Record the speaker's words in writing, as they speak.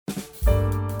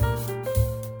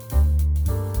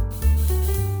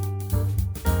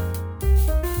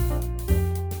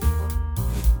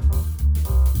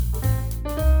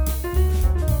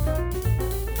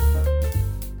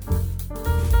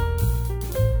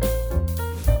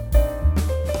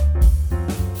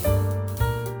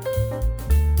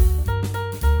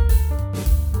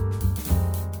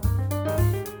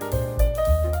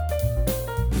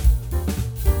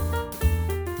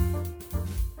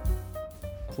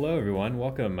hello everyone.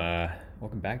 Welcome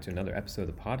back to another episode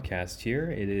of the podcast here.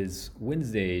 It is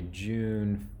Wednesday,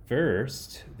 June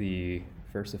 1st, the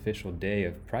first official day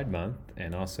of Pride Month,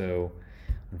 and also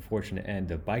unfortunate end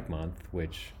of Bike Month,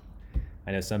 which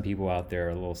I know some people out there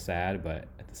are a little sad, but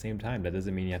at the same time, that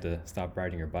doesn't mean you have to stop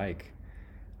riding your bike.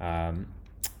 My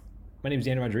name is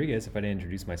Daniel Rodriguez, if I didn't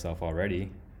introduce myself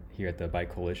already, here at the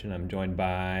Bike Coalition. I'm joined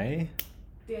by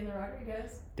Daniel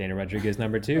Rodriguez. Daniel Rodriguez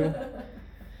number 2. Hello,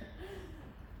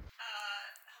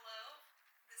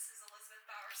 this is Elizabeth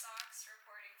Bowersox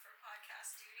reporting for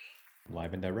podcast duty.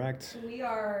 Live and direct. We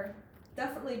are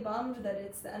definitely bummed that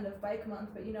it's the end of Bike Month,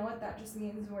 but you know what? That just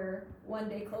means we're one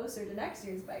day closer to next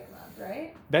year's Bike Month,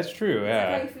 right? That's true, It's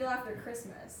yeah. like how you feel after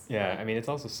Christmas. Yeah, I mean, it's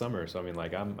also summer, so I mean,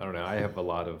 like, I don't know, I have a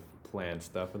lot of planned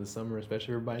stuff for the summer,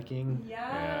 especially for biking. Yes.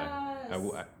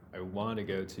 Yeah. I want to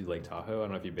go to Lake Tahoe. I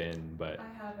don't know if you've been, but I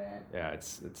haven't. yeah,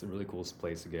 it's a really cool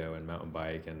place to go and mountain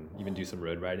bike and even do some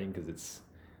road riding because it's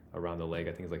around the lake.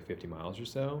 I think it's like 50 miles or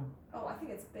so. Oh, I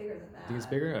think it's bigger than that. I think it's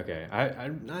bigger? Okay.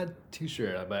 I'm not too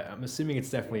sure, but I'm assuming it's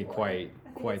definitely Big boy.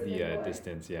 quite I think it's a the big boy.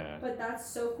 distance, yeah. But that's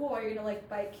so cool. Are you gonna like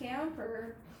bike camp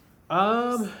or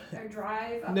Um, or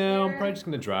drive up no, I'm there? probably just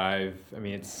gonna drive. I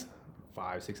mean, it's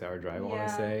 5-6 hour drive, I want Yeah.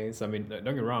 to say. So I mean, don't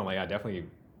get me wrong, like I definitely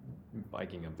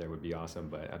biking up there would be awesome,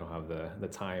 but I don't have the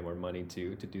time or money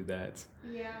to do that.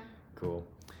 Yeah. Cool.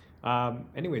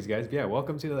 Anyways, guys, yeah,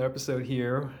 welcome to another episode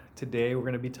here. Today we're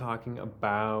going to be talking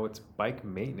about bike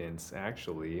maintenance,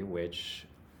 actually, which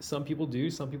some people do,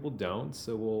 some people don't.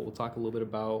 So we'll talk a little bit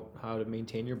about how to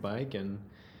maintain your bike and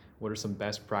what are some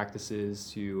best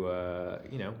practices to,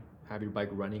 have your bike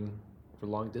running for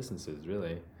long distances,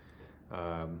 really.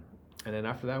 And then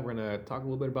after that, we're going to talk a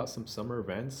little bit about some summer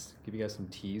events, give you guys some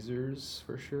teasers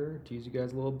for sure, tease you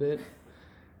guys a little bit.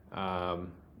 And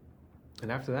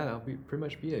after that, I'll be pretty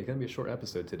much be it. It's gonna be a short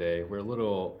episode today. We're a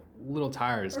little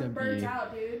tired. It's We're gonna burnt be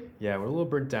out, dude. yeah, we're a little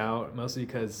burnt out, mostly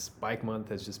because Bike Month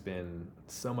has just been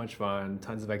so much fun.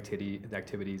 Tons of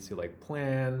activities to like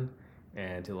plan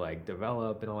and to like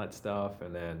develop and all that stuff.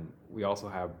 And then we also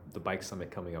have the Bike Summit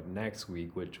coming up next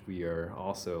week, which we are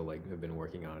also like have been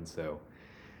working on. So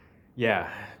yeah,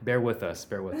 bear with us.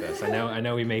 I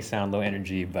know we may sound low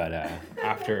energy, but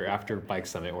after Bike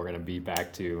Summit, we're gonna be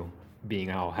back to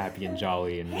being all happy and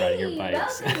jolly and riding your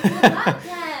bikes. Welcome to the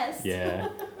podcast. Yeah.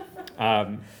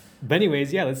 But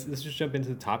anyways, yeah, let's just jump into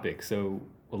the topic. So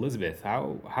Elizabeth,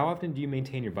 how often do you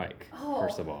maintain your bike?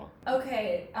 First of all.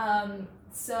 Okay,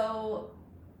 so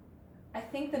I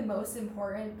think the most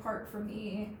important part for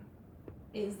me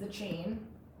is the chain,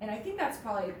 and I think that's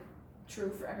probably true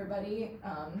for everybody,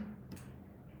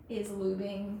 is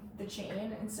lubing the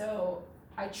chain. And so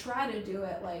I try to do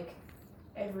it like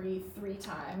every 3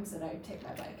 times that I take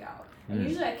my bike out. And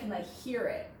usually I can like hear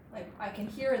it. Like I can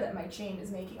hear that my chain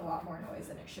is making a lot more noise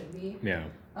than it should be. Yeah.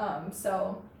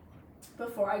 So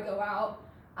before I go out,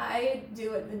 I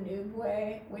do it the noob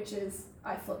way, which is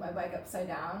I flip my bike upside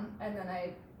down and then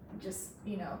I just,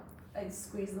 I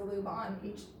squeeze the lube on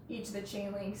each of the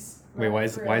chain links. Wait, run why it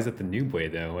is through. it the noob way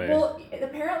though? Well,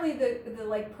 apparently the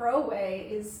like pro way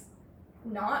is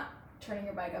not turning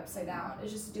your bike upside down.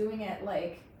 It's just doing it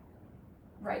like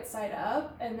right side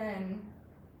up, and then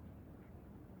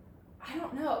I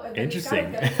don't know. And then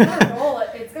Interesting. It's gotta roll.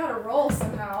 It's gotta roll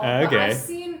somehow. Okay.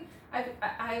 But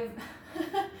I've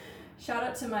shout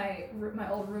out to my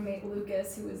old roommate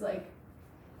Lucas, who was like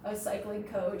a cycling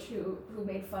coach who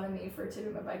made fun of me for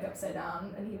tipping my bike upside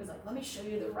down, and he was like, "Let me show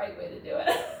you the right way to do it."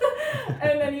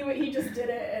 And then he just did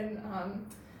it, and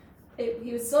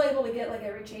he was still able to get like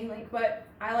every chain link, but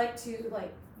I like to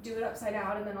like do it upside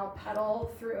down, and then I'll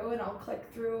pedal through and I'll click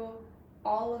through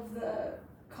all of the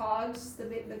cogs,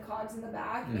 the cogs in the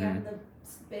back, and the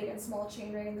big and small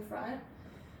chain ring in the front,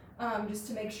 just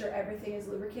to make sure everything is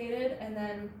lubricated. And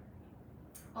then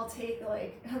I'll take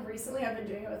like, recently I've been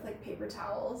doing it with like paper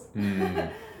towels, but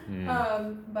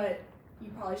you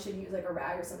probably should use like a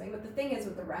rag or something. But the thing is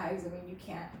with the rags, I mean, you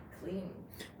can't clean.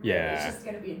 Yeah. It's just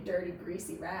gonna be a dirty,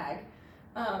 greasy rag.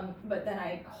 But then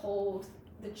I hold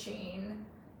the chain,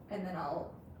 and then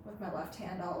with my left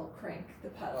hand, I'll crank the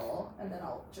pedal, and then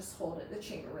I'll just hold the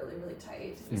chain really, really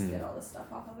tight to just get all the stuff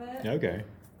off of it. Okay.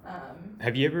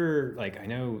 Have you ever, like, I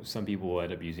know some people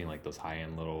end up using like those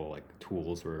high-end little like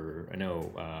tools where I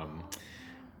know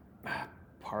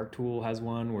Park Tool has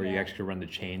one where you actually run the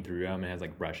chain through them and it has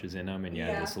like brushes in them and you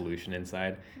have the solution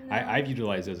inside. No. I've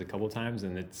utilized those a couple times,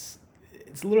 and it's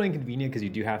a little inconvenient because you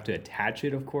do have to attach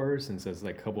it, of course, and so it's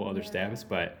like a couple other steps,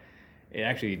 but it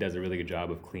actually does a really good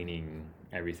job of cleaning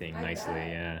everything nicely. Bet.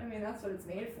 Yeah. I mean, that's what it's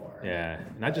made for. Yeah.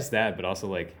 Not just that, but also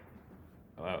like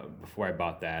before I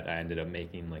bought that, I ended up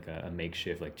making like a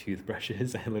makeshift like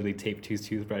toothbrushes. I literally taped two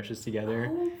toothbrushes together,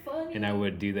 Oh, funny. and I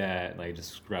would do that, like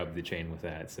just scrub the chain with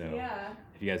that. So Yeah.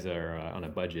 if you guys are on a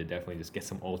budget, definitely just get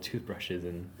some old toothbrushes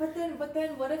and. But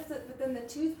then what if the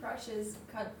toothbrushes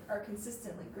are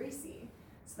consistently greasy?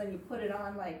 So then you put it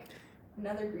on like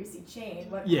another greasy chain.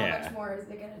 How Yeah. much more is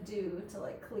it gonna do to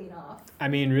like clean off? I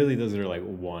mean, really, those are like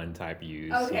one type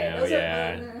use. Okay, you know? those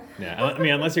Yeah. are. Yeah, I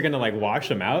mean, unless you're gonna like wash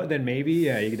them out, then maybe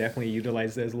you can definitely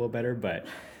utilize those a little better. But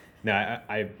no,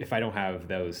 I if I don't have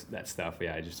that stuff,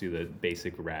 yeah, I just do the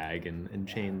basic rag and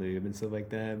chain lube and stuff like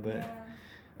that. But Yeah.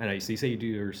 I know. So you say you do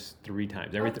yours 3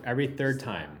 times, Oh, every third just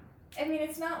time. I mean,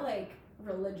 it's not like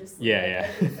religiously. Yeah, like, yeah.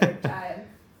 Every third time,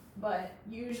 but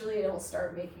usually it'll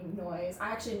start making noise. I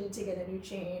actually need to get a new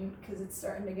chain because it's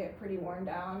starting to get pretty worn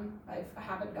down. I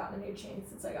haven't gotten a new chain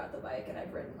since I got the bike, and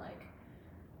I've ridden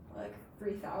like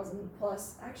 3,000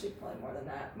 plus, actually probably more than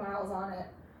that, miles on it.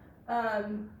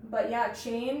 But yeah,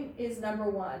 chain is number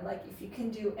one. Like if you can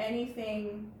do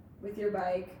anything with your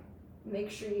bike, make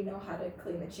sure you know how to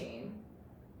clean the chain.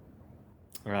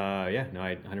 Yeah, no,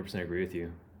 I 100% agree with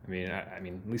you. I mean, I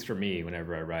mean, at least for me,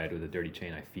 whenever I ride with a dirty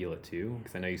chain, I feel it too.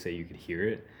 Because I know you say you could hear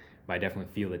it, but I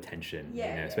definitely feel the tension. Yeah,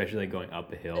 You know, yeah. especially like going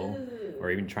up a hill, Ugh.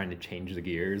 or even trying to change the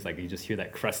gears. Like you just hear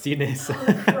that crustiness. Oh,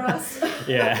 the crust.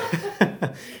 Yeah.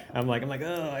 I'm like,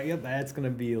 oh, yep, that's gonna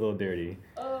be a little dirty.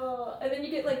 Oh, and then you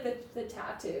get like the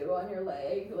tattoo on your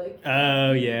leg, like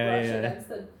Oh, you yeah, brush yeah.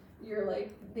 against your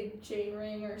like big chain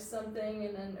ring or something,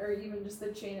 and then or even just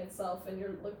the chain itself, and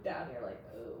you look down, and you're like,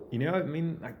 oh. You know, I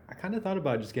mean, I kind of thought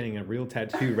about just getting a real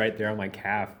tattoo right there on my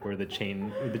calf, where the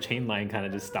chain line kind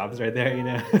of just stops right there. You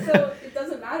know. So it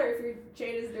doesn't matter if your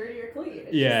chain is dirty or clean.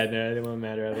 It's Yeah, just- no, it won't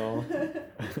matter at all.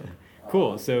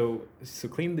 Cool. So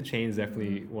cleaning the chain is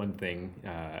definitely one thing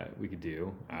we could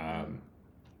do.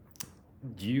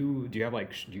 Do you have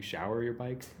like do you shower your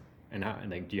bike? And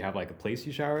like do you have like a place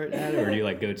you shower it at, or do you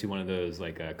like go to one of those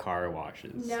like car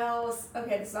washes? No,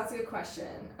 okay, so that's a good question.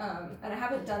 And I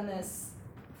haven't done this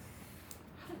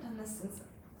since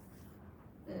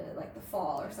like the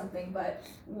fall or something. But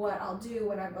what I'll do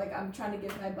when I'm trying to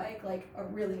give my bike like a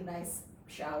really nice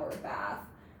shower bath,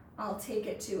 I'll take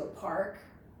it to a park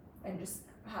and just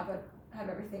have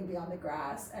everything be on the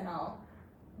grass, and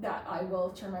I will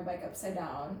turn my bike upside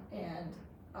down, and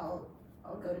I'll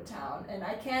go to town, and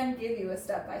I can give you a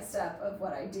step by step of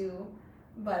what I do,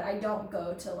 but I don't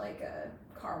go to like a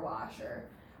car wash, or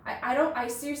I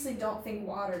seriously don't think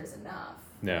water is enough.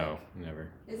 No, never.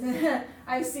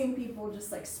 I've seen people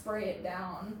just like spray it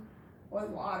down with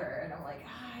water, and I'm like,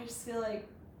 I just feel like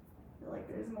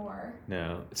there's more.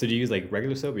 No. So do you use like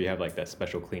regular soap, or you have like that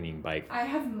special cleaning bike? I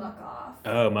have Muck Off.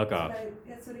 Oh, Muck Off.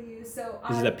 That's what I use. So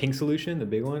This is that pink solution, the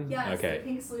big one? Yeah, it's Okay. the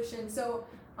pink solution. So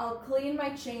I'll clean my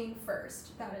chain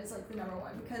first. That is like the number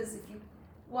one, because if you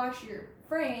wash your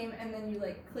frame and then you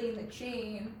like clean the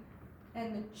chain,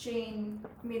 and the chain,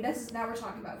 I mean, now we're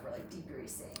talking about for like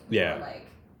degreasing. Yeah. Or like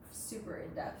super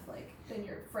in depth, like then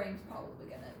your frame's probably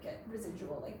gonna get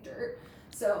residual like dirt.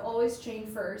 So always chain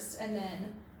first, and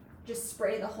then just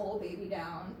spray the whole baby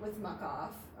down with Muck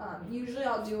Off. Usually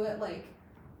I'll do it like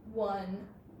one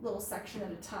little section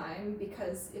at a time,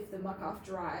 because if the Muck Off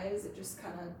dries, it just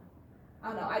kind of, I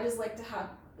don't know, I just like to have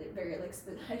it very like,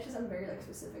 I'm very like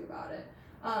specific about it.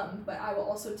 But I will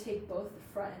also take both the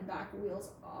front and back wheels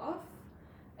off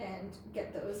and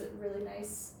get those really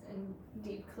nice and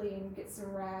deep clean, get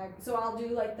some rag. So I'll do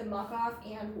like the Muck Off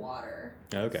and water.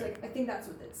 Okay. So, like, I think that's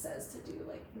what it says to do,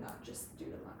 like not just do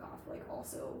the Muck Off, like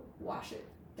also wash it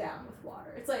down with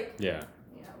water. It's like, Yeah.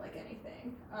 you know, like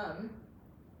anything.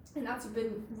 And that's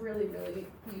been really, really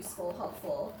useful,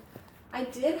 helpful. I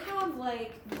did have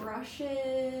like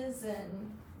brushes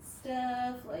and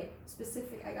stuff, like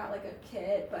specific, I got like a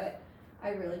kit, but I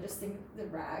really just think the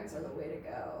rags are the way to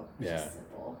go. It's Yeah. just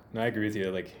simple. No, I agree with you.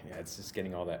 Like, yeah, it's just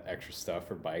getting all that extra stuff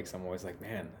for bikes. I'm always like,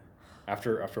 man,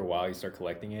 after a while you start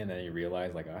collecting it, and then you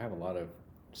realize like I have a lot of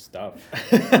stuff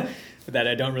that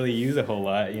I don't really use a whole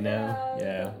lot, you know?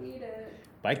 Yeah. You don't need it.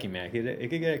 Biking, man, it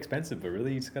could get expensive, but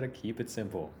really you just gotta keep it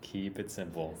simple. Keep it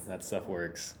simple. That stuff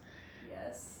works.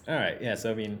 Yes. All right, yeah. So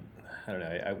I mean, I don't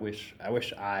know. I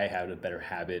wish I had a better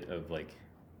habit of like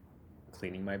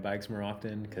cleaning my bikes more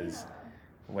often, because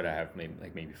what I have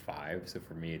maybe 5. So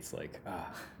for me, it's like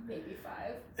Maybe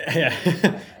 5. yeah.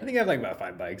 I think I have like about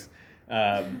 5 bikes.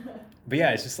 But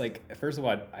yeah, it's just like, first of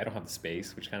all, I don't have the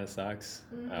space, which kind of sucks.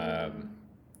 And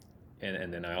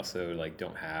then I also like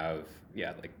don't have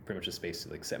like pretty much the space to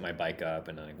like set my bike up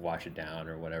and like wash it down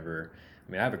or whatever.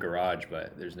 I mean, I have a garage,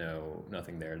 but there's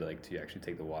nothing there to actually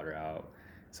take the water out.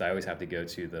 So I always have to go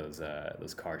to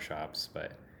those car shops.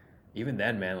 But even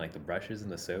then, man, like the brushes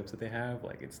and the soaps that they have,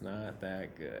 like it's not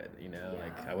that good, you know?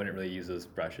 Like Yeah. I wouldn't really use those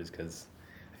brushes because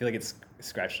I feel like it's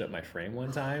scratched up my frame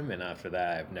one time, and after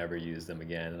that, I've never used them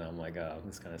again, and I'm like, oh,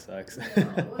 this kind of sucks. No.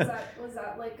 Was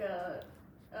that like a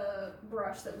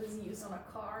brush that was used on a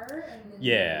car and then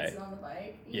Yeah. you used it on the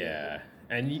bike? Yeah,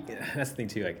 and that's the thing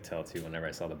too. I could tell too. Whenever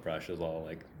I saw the brush, it was all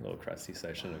like a little crusty, so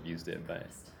I shouldn't have used it. But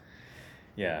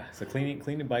yeah, so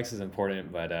cleaning bikes is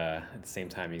important, but at the same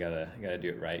time, you gotta do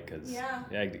it right because Yeah.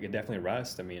 it could definitely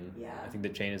rust. I mean, Yeah. I think the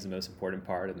chain is the most important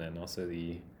part, and then also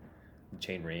the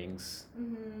chain rings,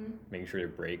 Mhm. making sure your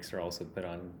brakes are also put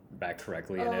on back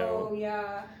correctly. I Oh know.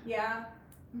 yeah. Yeah.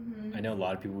 Mhm. I know a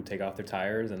lot of people who take off their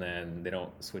tires and then they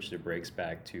don't switch their brakes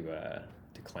back to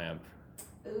clamp.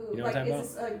 Ooh, You know what like I'm talking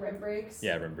is this like rim brakes?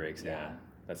 Yeah, rim brakes. Yeah, Yeah.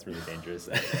 that's really dangerous.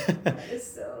 That is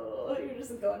so. You're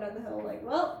just going down the hill like,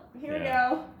 well, here we Yeah.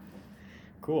 go.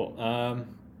 Cool.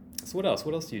 So what else?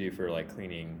 What else do you do for like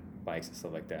cleaning bikes and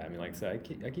stuff like that? I mean, like I said,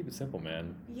 I keep it simple,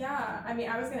 man. Yeah, I mean,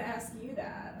 I was gonna ask you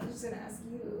that. I was just gonna ask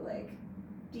you, like,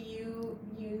 do you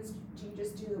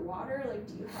just do the water? Like,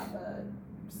 do you have a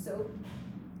soap?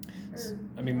 Or,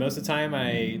 I mean, most of the time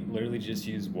I literally just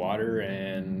use water,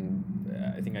 and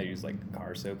I think I used like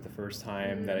car soap the first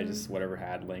time that I just whatever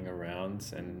had laying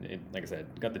around, and it, like I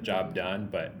said, got the job done.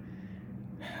 But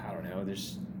I don't know.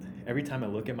 There's every time I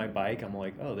look at my bike, I'm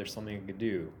like, oh, there's something I could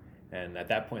do. And at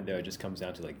that point, though, it just comes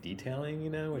down to like detailing, you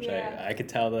know, which Yeah. I could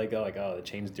tell like oh the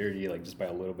chain's dirty like just by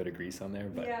a little bit of grease on there.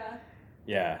 But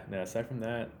yeah. no. Aside from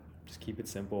that, just keep it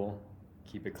simple,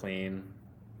 keep it clean.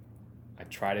 I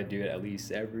try to do it at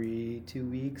least every 2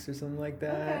 weeks or something like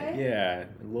that. Okay. Yeah,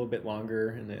 a little bit longer,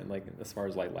 and then like as far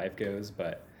as like life goes.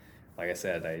 But like I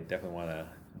said, I definitely want to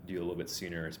do a little bit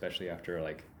sooner, especially after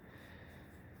like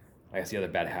I guess the other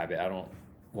bad habit. I don't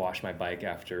wash my bike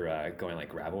after going like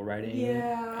gravel riding.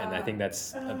 Yeah. And I think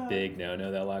that's a Uh, big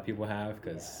no-no that a lot of people have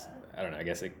because Yeah. I don't know. I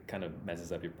guess it kind of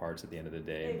messes up your parts at the end of the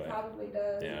day. It But probably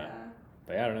does. yeah. Yeah.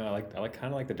 but yeah, I don't know. I like kind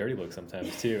of like the dirty look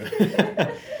sometimes too.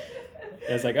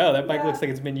 It's like, oh, that bike Yeah. looks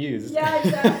like it's been used. Yeah,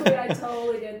 exactly. I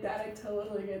totally get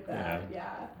that. Yeah.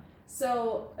 Yeah.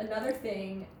 So another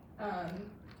thing,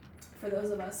 for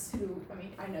those of us who, I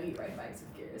mean, I know you ride bikes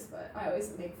with gears, but I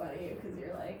always make fun of you because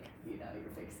you're like, you know, you're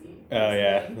fixie. Oh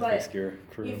yeah, thing. the But fixed gear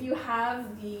crew. if you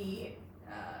have the,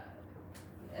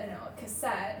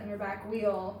 cassette on your back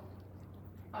wheel,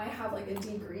 I have like a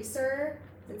degreaser.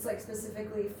 It's like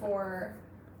specifically for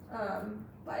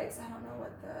bikes. I don't know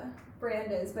what the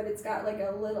brand is, but it's got like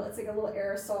it's like a little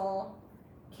aerosol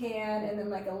can and then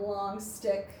like a long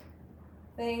stick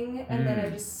thing, and then I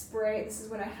just spray. This is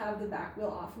when I have the back wheel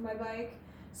off of my bike.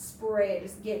 Spray it,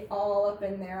 just get all up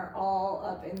in there,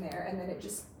 and then it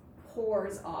just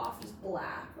pours off, just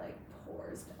black, like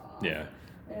pours off. Yeah.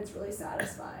 And it's really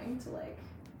satisfying to like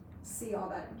see all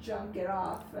that junk get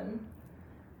off, and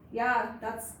yeah,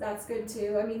 that's good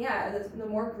too. I mean, yeah, the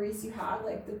more grease you have,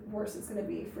 like the worse it's gonna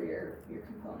be for your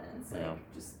components. Like Yeah.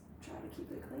 just try to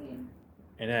keep it clean.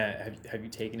 And have you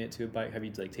taken it to a bike? Have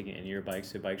you like taken any of your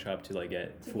bikes to a bike shop to like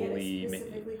get To fully get it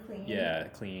specifically clean. yeah,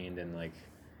 cleaned and like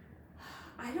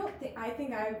I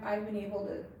think I've been able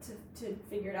to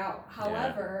figure it out.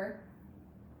 However,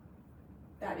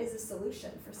 that is a solution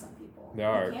for some people. There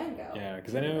are. You can go. Yeah,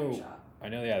 'cause to I the know- bike shop. I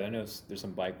know there's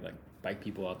some bike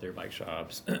people out there, bike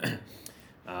shops.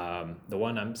 The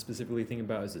one I'm specifically thinking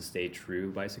about is the Stay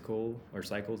True bicycle or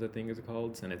cycles, I think is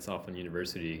called, and it's off on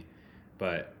University.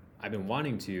 But I've been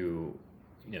wanting to,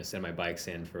 send my bikes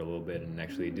in for a little bit and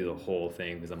actually do the whole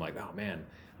thing because I'm like, oh man,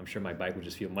 I'm sure my bike would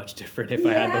just feel much different if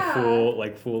I had the Yeah.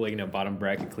 full bottom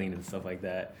bracket clean and stuff like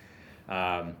that.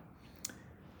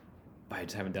 But I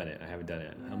just haven't done it.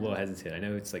 I'm a little hesitant. I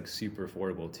know it's like super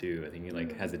affordable too. I think it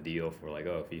like has a deal for like,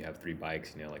 oh, if you have 3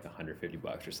 bikes, like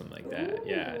 $150 or something like that.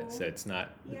 Yeah. Ooh. So it's not,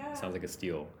 Yeah. sounds like a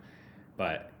steal.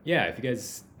 But yeah, if you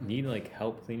guys need like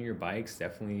help cleaning your bikes,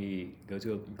 definitely go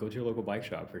to your local bike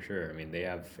shop for sure. I mean, they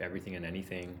have everything and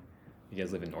anything. You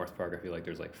guys live in North Park. I feel like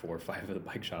there's like 4 or 5 of the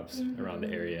bike shops around the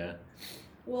area.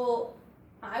 Well,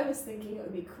 I was thinking it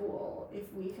would be cool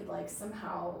if we could like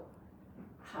somehow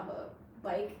have a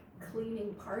bike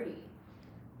cleaning party.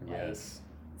 Like, Yes.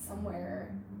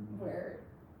 somewhere where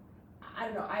I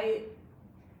don't know.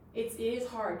 It is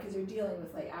hard because you're dealing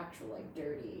with like actual like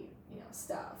dirty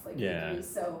stuff like Yeah. grease.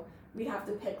 So we'd have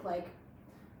to pick like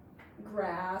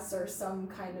grass or some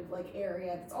kind of like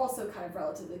area that's also kind of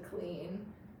relatively clean.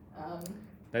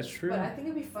 That's true. But I think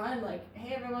it'd be fun. Like,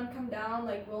 hey, everyone, come down.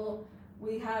 Like,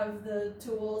 we have the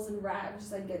tools and rags.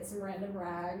 Just like get some random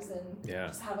rags and Yeah.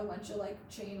 just have a bunch of like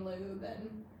chain lube,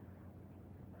 and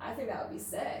I think that would be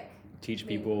sick. Teach I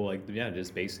mean- people like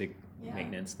just basic Yeah.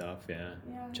 maintenance stuff. Yeah.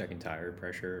 Yeah. Checking tire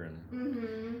pressure and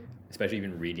Mm-hmm. especially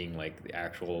even reading like the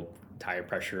actual tire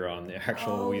pressure on the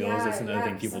actual Oh, wheels. yeah, That's another yeah,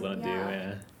 thing people some- don't do.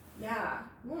 yeah. Yeah.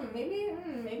 Yeah.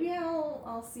 Maybe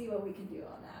I'll see what we can do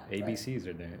on that. but- ABCs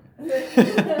are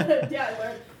there.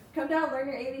 Yeah, come down, learn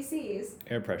your ABCs.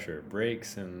 Air pressure,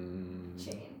 brakes, and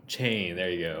Chain. Chain. There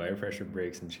you go. Air pressure,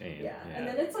 brakes, and chain. Yeah. And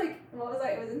then it's like, what was I?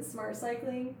 It was in Smart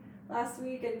Cycling last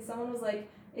week, and someone was like,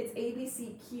 it's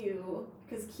ABCQ,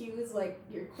 because Q is like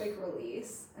your quick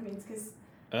release. I mean, it's because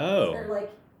Oh. they're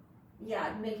like,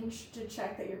 yeah, making to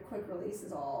check that your quick release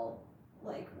is all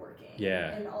like working.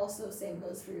 Yeah. And also same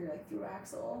goes for your like through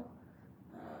axle.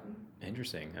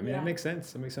 Interesting. I mean, Yeah. that makes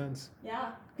sense. That makes sense.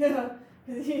 Yeah.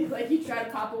 Like you try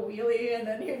to pop a wheelie and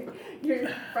then your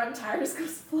front tires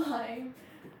goes flying.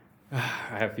 I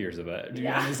have fears of that. To be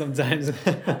Yeah. honest, sometimes.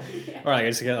 Yeah. Or like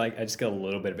I just get a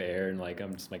little bit of air and like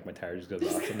I'm just like my tire just goes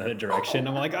off in another direction.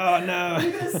 I'm like, oh no.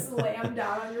 You're gonna slam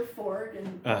down on your fork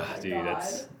and oh my Dude, God,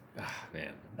 that's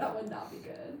man. that would not be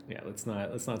good. Yeah, let's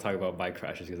not talk about bike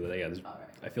crashes because yeah, All right.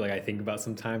 I feel like I think about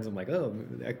sometimes I'm like, oh,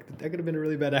 that could have been a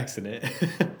really bad accident.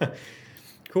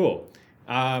 Cool.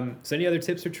 So any other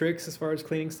tips or tricks as far as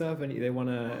cleaning stuff? Any they want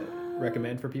to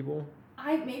recommend for people?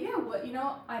 I would,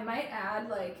 I might add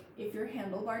like if your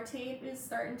handlebar tape is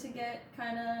starting to get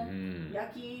kind of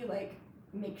yucky, like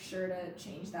make sure to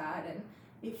change that. And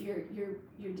if you're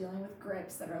dealing with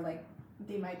grips that are like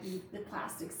they might be the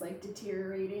plastics like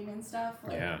deteriorating and stuff.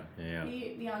 Like, Yeah.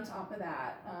 Be on top of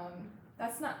that.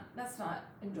 That's not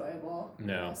enjoyable.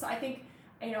 No. So I think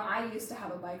I used to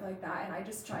have a bike like that, and I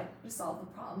just tried to solve the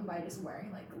problem by just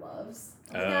wearing like gloves.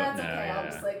 I was like, Oh, that's no, okay. I'll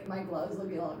yeah. just like my gloves will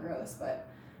be all gross, but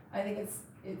I think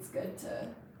it's good to,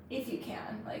 if you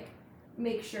can, like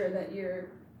make sure that your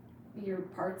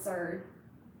parts are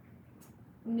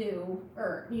new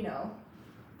or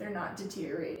they're not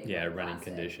deteriorating. Yeah, like running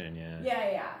plastic. condition. Yeah.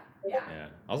 Yeah. Yeah.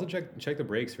 Also check the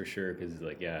brakes for sure because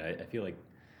like I feel like.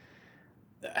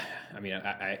 I mean,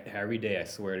 I every day I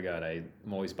swear to God I'm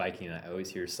always biking and I always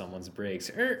hear someone's brakes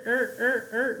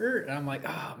and I'm like,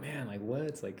 oh man, like what?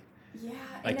 It's like Yeah.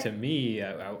 like and to me,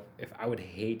 if I would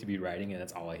hate to be riding it,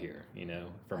 that's all I hear,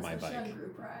 from my especially bike. on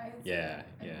group rides. Yeah,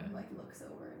 and yeah. Everyone, like looks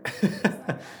over. And is that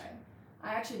guy?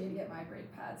 I actually need to get my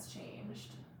brake pads changed.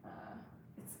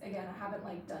 It's again, I haven't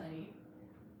like done any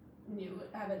new.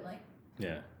 I haven't like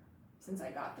Yeah. since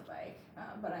I got the bike,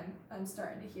 but I'm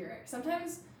starting to hear it.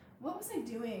 Sometimes, what was I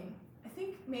doing? I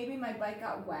think maybe my bike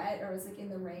got wet or was like in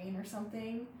the rain or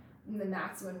something, and then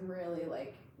that's when really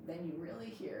like then you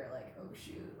really hear like, oh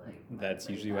shoot, like my That's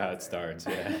brake usually how it pads are- starts.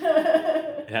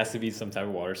 Yeah. It has to be some type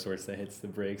of water source that hits the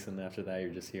brakes, and after that, you're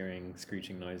just hearing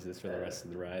screeching noises for the rest of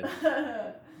the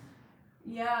ride.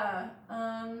 Yeah.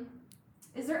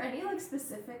 Is there any like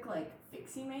specific like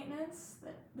fixie maintenance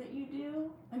that you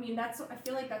do? I mean, I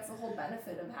feel like that's the whole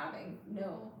benefit of having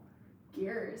no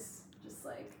gears. Just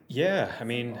like Yeah, I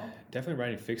mean, simple. definitely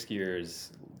riding fixed gear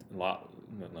is a lot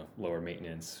lower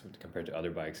maintenance compared to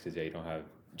other bikes because you don't have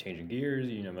changing gears.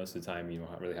 Most of the time you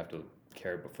don't really have to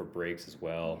care for brakes as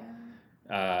well.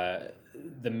 Yeah.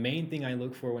 The main thing I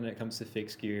look for when it comes to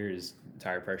fixed gear is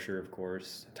tire pressure, of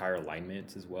course, tire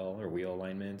alignment as well, or wheel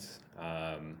alignment,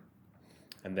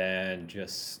 and then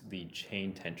just the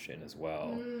chain tension as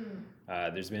well.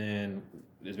 There's been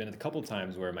a couple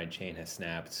times where my chain has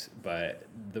snapped, but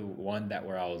the one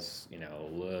where I was a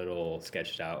little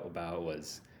sketched out about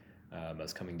was I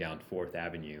was coming down 4th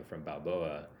Avenue from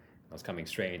Balboa. I was coming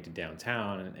straight into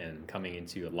downtown and coming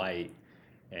into a light,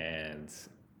 and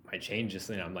my chain just,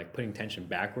 I'm like putting tension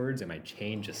backwards and my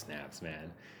chain just snaps,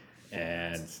 man.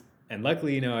 And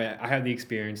luckily, I have the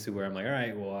experience to where I'm like, all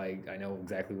right, well, I know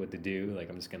exactly what to do. Like,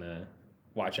 I'm just going to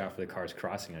watch out for the cars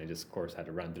crossing. I just, of course, had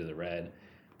to run through the red.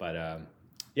 But,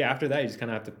 yeah, after that, you just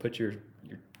kind of have to put your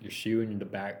shoe in the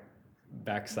back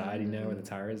side, where the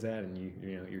tire is at, and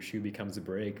your shoe becomes a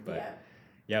brake. But,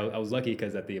 yeah, I was lucky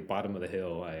because at the bottom of the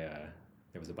hill,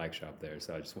 there was a bike shop there.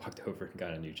 So I just walked over and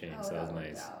got a new chain. So that was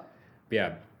nice. But,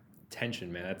 yeah,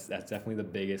 tension, man, that's definitely the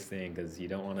biggest thing because you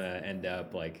don't want to end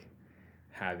up, like,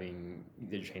 having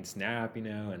your chain snap, and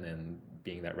then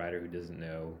being that rider who doesn't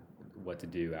know what to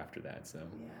do after that. So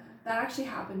Yeah, that actually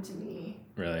happened to me.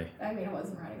 really, I mean, I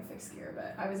wasn't riding fixed gear,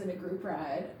 but I was in a group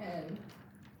ride, and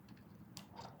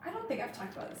I don't think I've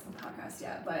talked about this on the podcast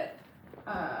yet, but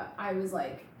I was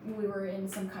like, we were in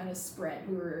some kind of sprint.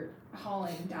 We were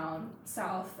hauling down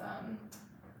south.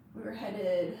 We were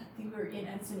headed, I think we were in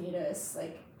Encinitas,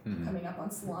 like coming up on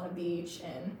Solana Beach,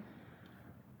 and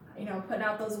putting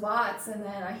out those watts, and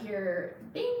then I hear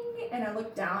ding, and I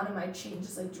look down, and my chain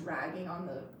just like dragging on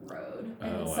the road,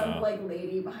 and Oh, some wow. like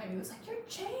lady behind me was like, your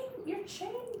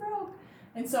chain broke,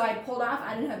 And so I pulled off.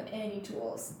 I didn't have any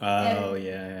tools. Oh,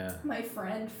 yeah. My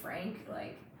friend Frank,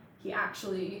 like, he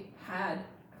actually had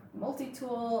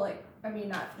multi-tool, like, I mean,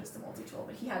 not just the multi-tool,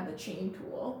 but he had the chain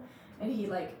tool, and he,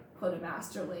 like, put a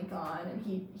master link on, and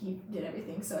he did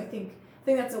everything. So I think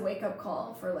that's a wake-up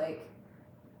call for, like,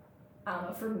 I don't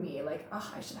know, for me, like,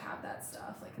 oh, I should have that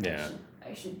stuff. Like, Yeah.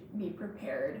 I should be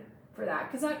prepared for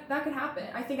that, because that could happen.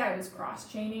 I think I was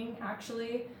cross-chaining,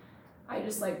 actually. I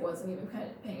just, like, wasn't even kind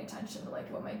of paying attention to,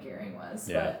 like, what my gearing was.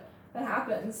 Yeah. But that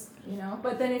happens, you know.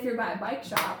 But then if you're by a bike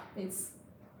shop, it's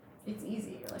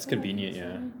easy. You're like, It's convenient, it's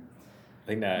yeah. fine. I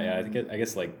think that, I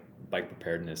guess like bike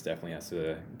preparedness definitely has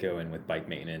to go in with bike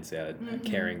maintenance. Yeah,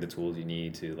 carrying the tools you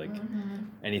need to like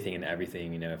anything and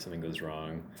everything. You know, if something goes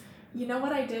wrong. You know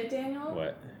what I did, Daniel?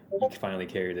 What? You finally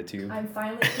carried a tube. I'm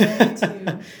finally carrying a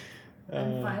tube.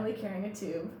 I'm finally carrying a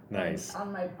tube. Nice.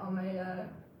 On my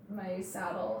my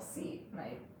saddle seat.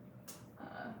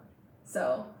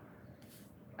 So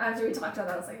after we talked about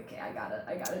that, I was like, okay, I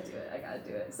gotta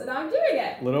do it. So now I'm doing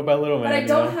it. Little by little, man. But I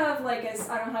don't have like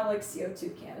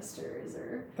CO2 canisters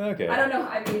or. Okay. I don't know.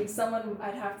 I mean,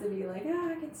 I'd have to be like,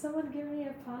 can someone give me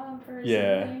a pump or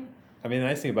Yeah. something? I mean, the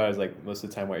nice thing about it is like most of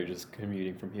the time while you're just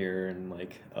commuting from here and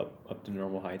like up to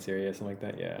Normal Heights area, something like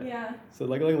that. Yeah. Yeah. So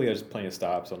like luckily there's plenty of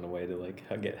stops on the way to like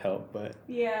get help, but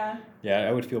Yeah. yeah,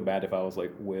 I would feel bad if I was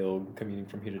like Will commuting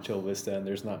from here to Chula Vista and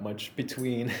there's not much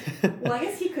between. Well, I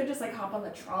guess he could just like hop on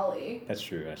the trolley. That's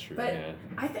true. But yeah.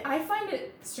 I find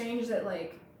it strange that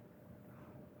like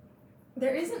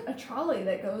there isn't a trolley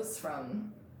that goes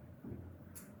from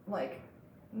like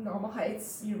Normal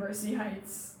Heights, University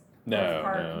Heights, No,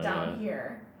 Park down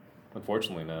here.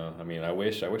 Unfortunately, no. I mean, I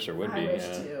wish there would be. I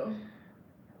wish too.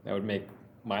 That would make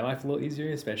my life a little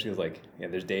easier, especially with like,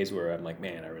 there's days where I'm like,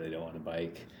 man, I really don't want to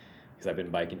bike because I've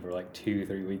been biking for like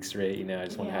 2-3 weeks straight. You know, I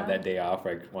just want to have that day off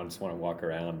where I just want to walk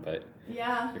around. But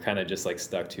yeah, you're kind of just like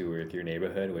stuck to with your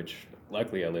neighborhood, which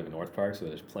luckily I live in North Park, so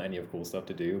there's plenty of cool stuff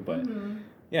to do. But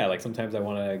yeah, like sometimes I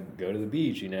want to go to the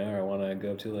beach, you know, or I want to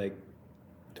go to like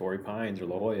Torrey Pines or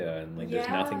La Jolla, and like there's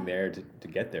nothing there to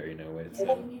get there, you know. It's, you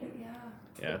need it,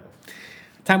 yeah.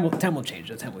 Time will change.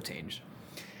 The time will change.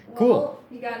 Well, Cool.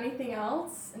 You got anything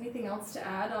else? Anything else to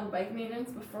add on bike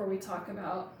maintenance before we talk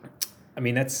about? I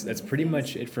mean, that's pretty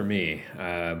much it for me.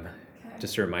 Okay.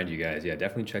 Just to remind you guys, yeah,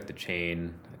 definitely check the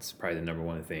chain. That's probably the number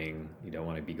one thing. You don't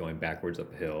want to be going backwards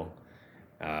up a hill.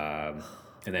 And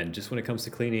then just when it comes to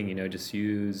cleaning, you know, just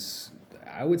use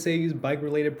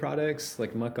bike-related products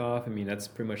like Muck Off. I mean, that's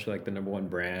pretty much like the number one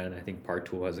brand. I think Park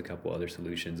Tool has a couple other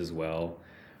solutions as well.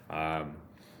 But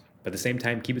at the same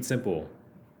time, keep it simple.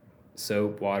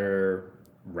 Soap, water,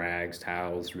 rags,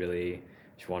 towels, really.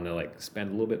 If you want to like spend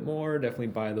a little bit more, definitely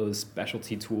buy those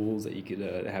specialty tools that you could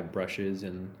have brushes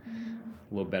and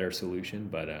a little better solution.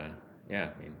 But yeah,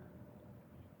 I mean,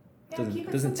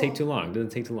 doesn't take too long.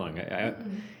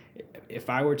 If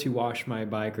I were to wash my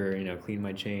bike or, you know, clean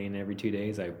my chain every 2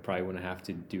 days, I probably wouldn't have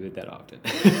to do it that often.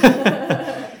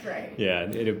 Right. Yeah,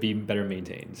 it'd be better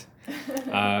maintained.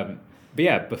 But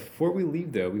yeah, before we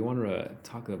leave though, we want to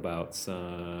talk about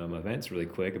some events really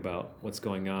quick about what's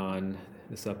going on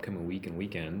this upcoming week and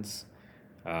weekends.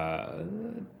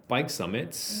 Bike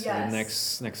summits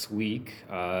next week,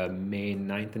 May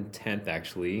 9th and 10th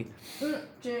actually.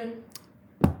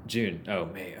 June. Oh,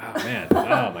 May. Oh, man.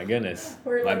 Oh, my goodness.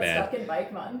 We're my like bad. stuck in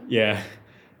bike month. Yeah.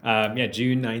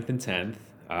 June 9th and 10th.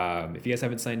 If you guys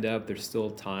haven't signed up, there's still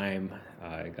time.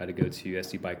 Got to go to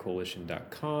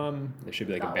sdbikecoalition.com. There should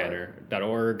be like a banner.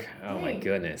 .org. Oh, my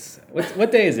goodness.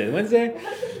 What day is it? Wednesday?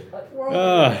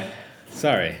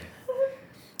 Sorry.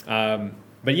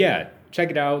 But yeah, check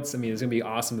it out. I mean, there's going to be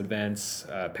awesome events,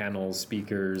 panels,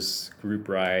 speakers, group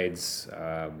rides.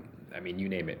 I mean, you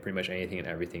name it, pretty much anything and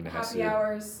everything that has to do.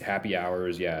 Happy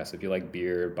hours, yeah. So if you like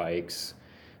beer, bikes,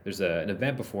 there's an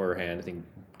event beforehand, I think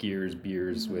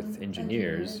beers with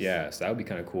engineers. Yeah, so that would be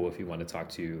kind of cool if you want to talk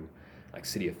to like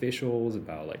city officials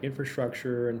about like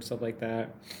infrastructure and stuff like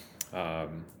that.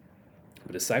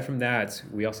 But aside from that,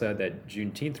 we also had that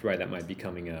Juneteenth ride that might be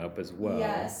coming up as well.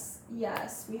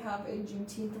 Yes, we have a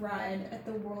Juneteenth ride at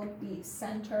the World Beat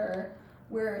Center.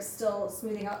 We're still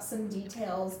smoothing out some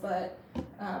details, but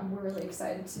we're really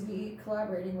excited to be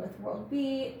collaborating with World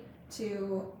Beat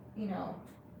to, you know,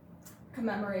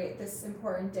 commemorate this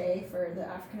important day for the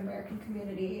African American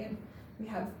community. And we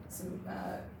have some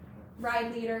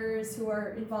ride leaders who are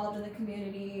involved in the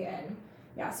community, and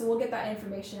yeah, so we'll get that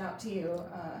information out to you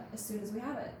as soon as we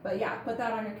have it. But yeah, put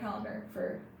that on your calendar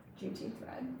for Juneteenth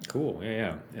ride. Cool,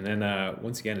 yeah. And then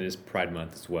once again, it is Pride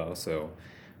Month as well, so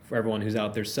for everyone who's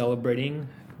out there celebrating,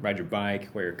 ride your bike,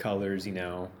 wear your colors, you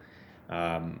know.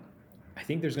 I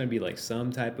think there's going to be like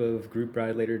some type of group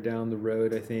ride later down the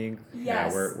road, I think. Yeah,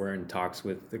 Yes. we're in talks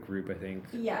with the group, I think.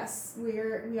 Yes, we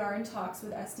are in talks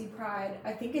with SD Pride.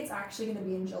 I think it's actually going to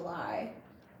be in July,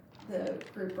 the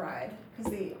group ride,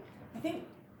 because I think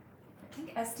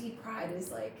SD Pride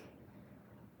is like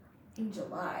in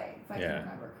July, if I Yeah. can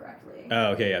remember correctly. Oh,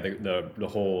 okay, yeah, the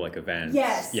whole like event.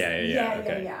 Yes. Yeah,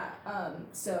 okay.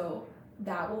 So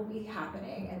that will be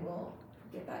happening, and we'll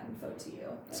get that info to you.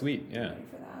 Sweet, Get yeah. ready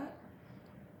for that.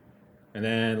 And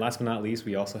then last but not least,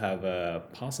 we also have a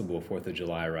possible 4th of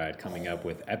July ride coming up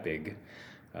with Epic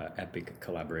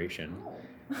collaboration.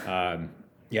 Oh.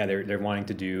 Yeah, they're wanting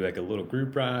to do like a little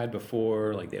group ride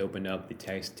before like they open up the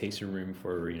tasting room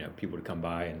for people to come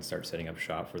by and start setting up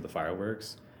shop for the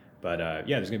fireworks. But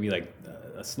yeah, there's gonna be like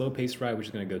a slow paced ride, which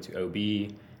is gonna go to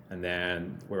OB, and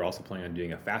then we're also planning on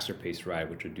doing a faster paced ride,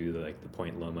 which would do the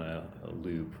Point Loma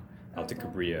loop out to Okay.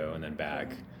 Cabrillo and then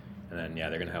back. And then yeah,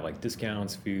 they're gonna have like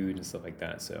discounts, food, and stuff like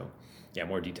that. So yeah,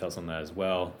 more details on that as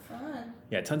well. Fun.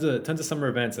 Yeah, tons of summer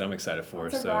events that I'm excited for.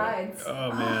 Lots of so rides.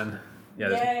 oh man, yeah.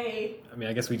 Yay. I mean,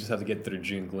 I guess we just have to get through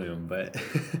June gloom, but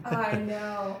I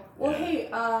know. Well, Yeah.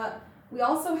 hey, we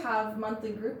also have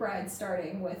monthly group rides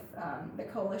starting with the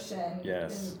coalition.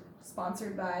 Yes. And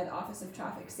sponsored by the Office of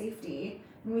Traffic Safety.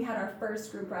 And we had our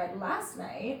first group ride last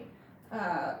night.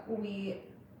 We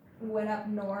went up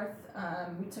north.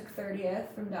 We took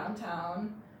 30th from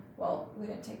downtown. Well, we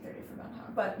didn't take 30th from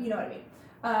downtown, but you know what I mean.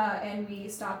 And we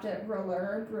stopped at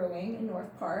Roller Brewing in North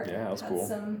Park. Yeah, that was had cool.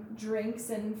 some drinks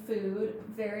and food.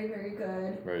 Very, very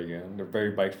good. very good. They're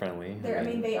very bike friendly. I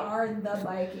mean, they are the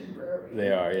biking brewery.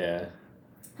 They are, yeah.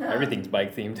 Everything's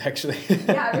bike themed, actually.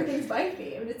 Yeah, everything's bike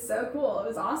themed. It's so cool. It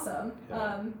was awesome.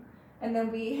 Yeah. And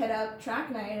then we hit up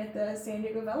track night at the San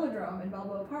Diego Velodrome in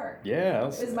Balboa Park. Yeah, It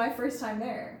was my first time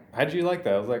there. how did you like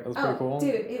that? That was pretty cool.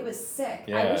 Dude, it was sick.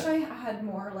 I Yeah. wish I had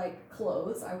more like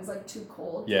clothes. I was like too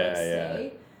cold to Yeah, like, yeah.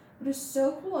 stay. But it was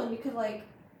so cool, and you could like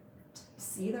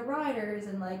see the riders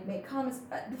and like make comments.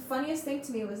 The funniest thing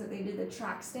to me was that they did the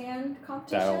track stand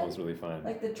competition, That one was really fun.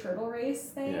 like the turtle race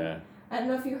thing. Yeah. I don't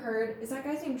know if you heard. Is that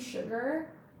guy's name Sugar?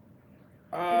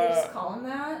 Did they Uh, just call him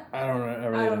that? I don't know. I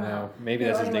really don't don't know. know. Maybe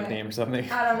No, that's his anyway. nickname or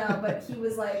something. I don't know, but he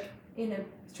was like in a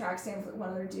track stand with one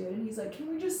other dude, and he's like, "Can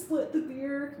we just split the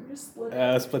beer? Can we just split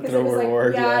it?" Split 'Cause the it was like,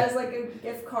 reward. yeah, Yeah. it was like a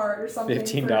gift card or something.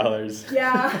 $15.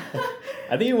 Yeah.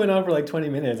 I think it went on for like 20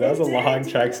 minutes. That was a long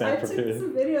track stand I for took food.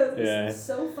 some videos. It Yeah. was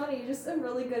so funny. Just a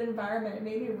really good environment. It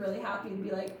made me really happy to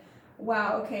be like,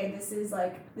 wow, okay, this is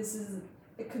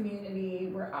a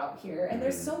community. We're out here, and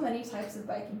there's Mhm. so many types of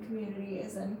biking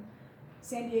communities, and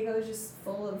San Diego is just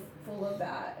full of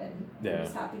that, and Yeah. I'm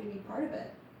just happy to be part of it.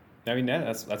 I mean,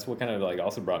 that's what kind of like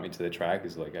also brought me to the track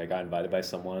is like I got invited by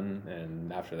someone,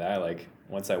 and after that, like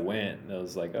once I went, I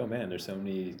was like, oh man, there's so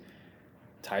many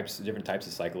different types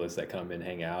of cyclists that come and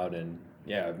hang out, and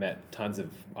yeah, I've met tons of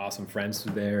awesome friends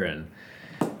through there, and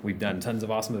we've done tons of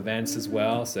awesome events as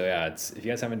well. So yeah, if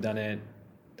you guys haven't done it,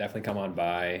 definitely come on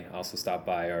by. Also stop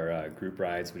by our group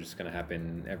rides, which is going to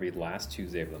happen every last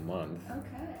Tuesday of the month.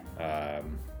 Okay.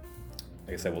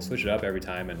 Like I said, we'll switch it up every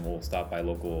time, and we'll stop by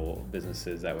local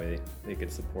businesses. That way they can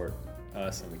support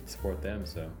us and we can support them.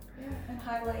 So Yeah, and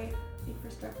highlight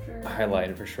infrastructure. highlight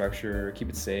infrastructure, keep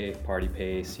it safe, party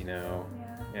pace, Yeah.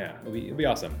 Yeah, it'll be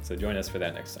awesome. So join us for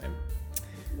that next time.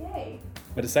 Yay.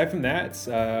 But aside from that,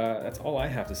 that's all I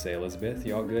have to say, Elizabeth.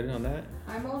 You all good on that?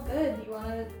 I'm all good. You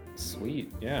wanna?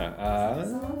 Sweet. Yeah.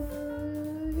 Sign us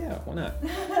off? Yeah, why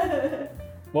not?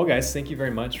 Well, guys, thank you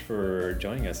very much for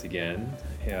joining us again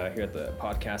here at the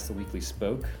podcast, The Weekly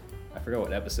Spoke. I forgot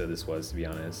what episode this was, to be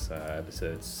honest.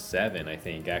 Episode 7, I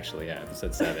think, actually. Yeah,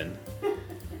 episode 7.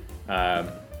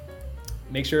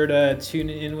 Make sure to tune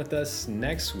in with us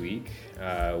next week.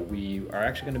 We are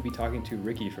actually going to be talking to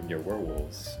Ricky from Your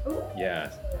Werewolves. Ooh.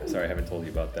 Yeah, sorry I haven't told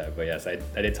you about that, but yes, I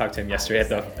did talk to him yesterday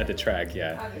at the track.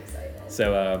 Yeah. I'm excited.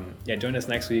 So yeah, join us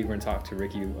next week. We're gonna talk to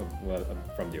Ricky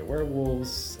from the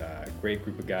Werewolves. Great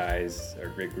group of guys, or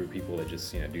great group of people that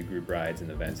just do group rides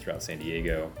and events throughout San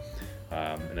Diego.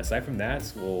 And aside from that,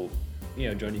 we'll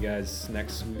join you guys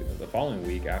the following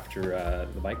week after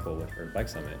the Bike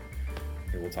Summit.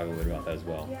 We'll talk a little bit about that as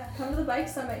well. Yeah, come to the Bike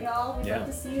Summit, y'all. We'd Yeah. love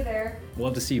to see you there. We'll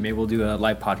have to see. Maybe we'll do a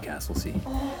live podcast. We'll see.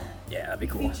 Oh, Yeah, that'd be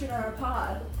cool. featured on our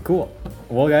pod. Cool.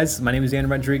 Well, guys, my name is Dan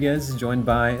Rodriguez, joined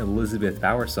by Elizabeth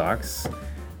Bowersox.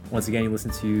 Once again, you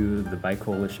listen to the Bike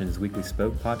Coalition's Weekly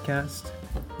Spoke podcast.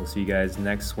 We'll see you guys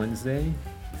next Wednesday.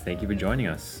 Thank you for joining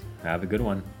us. Have a good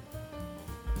one.